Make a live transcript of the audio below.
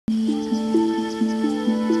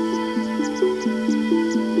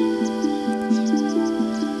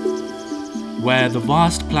Where the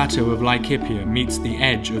vast plateau of Laikipia meets the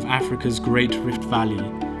edge of Africa's Great Rift Valley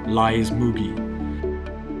lies Mugie,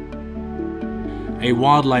 a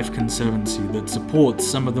wildlife conservancy that supports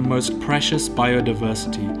some of the most precious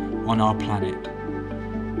biodiversity on our planet.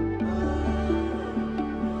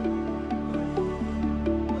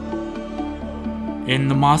 In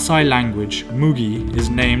the Maasai language, Mugie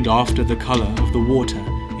is named after the colour of the water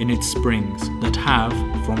in its springs that have,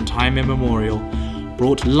 from time immemorial,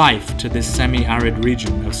 brought life to this semi-arid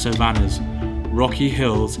region of savannas, rocky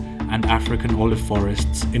hills and African olive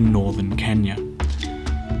forests in northern Kenya.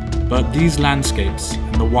 But these landscapes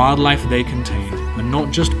and the wildlife they contain are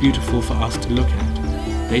not just beautiful for us to look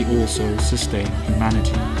at, they also sustain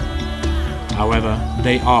humanity. However,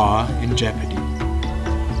 they are in jeopardy.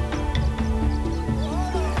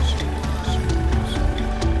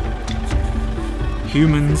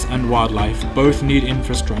 Humans and wildlife both need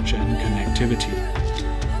infrastructure and connectivity.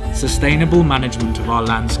 Sustainable management of our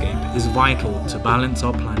landscape is vital to balance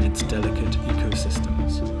our planet's delicate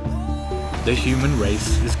ecosystems. The human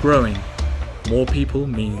race is growing. More people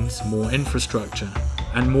means more infrastructure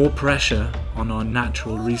and more pressure on our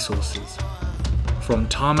natural resources. From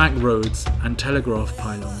tarmac roads and telegraph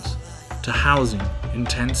pylons to housing,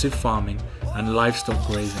 intensive farming and livestock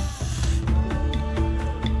grazing.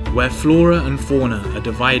 Where flora and fauna are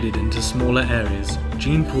divided into smaller areas,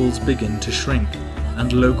 gene pools begin to shrink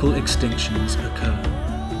and local extinctions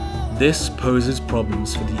occur. This poses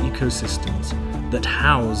problems for the ecosystems that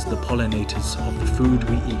house the pollinators of the food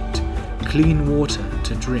we eat, clean water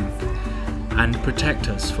to drink, and protect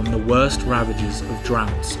us from the worst ravages of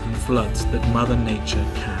droughts and floods that Mother Nature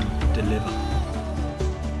can deliver.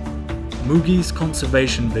 Mugie's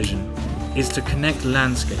conservation vision is to connect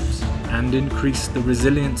landscapes and increase the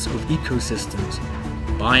resilience of ecosystems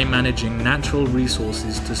by managing natural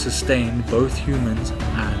resources to sustain both humans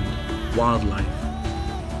and wildlife.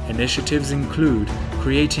 Initiatives include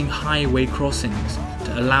creating highway crossings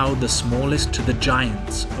to allow the smallest to the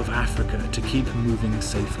giants of Africa to keep moving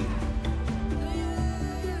safely.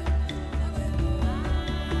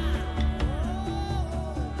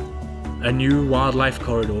 A new wildlife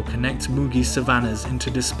corridor connects Mugie savannas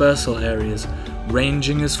into dispersal areas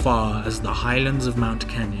ranging as far as the highlands of Mount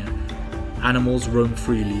Kenya. Animals roam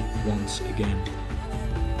freely once again.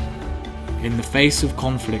 In the face of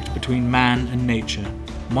conflict between man and nature,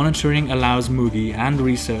 monitoring allows Mugie and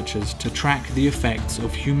researchers to track the effects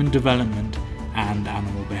of human development and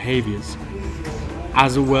animal behaviours.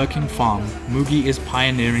 As a working farm, Mugie is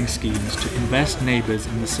pioneering schemes to invest neighbours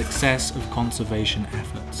in the success of conservation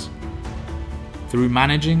efforts. Through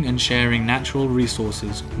managing and sharing natural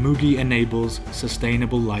resources, Mugie enables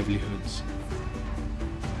sustainable livelihoods.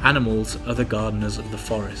 Animals are the gardeners of the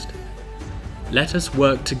forest. Let us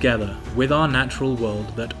work together with our natural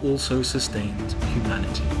world that also sustains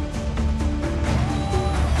humanity.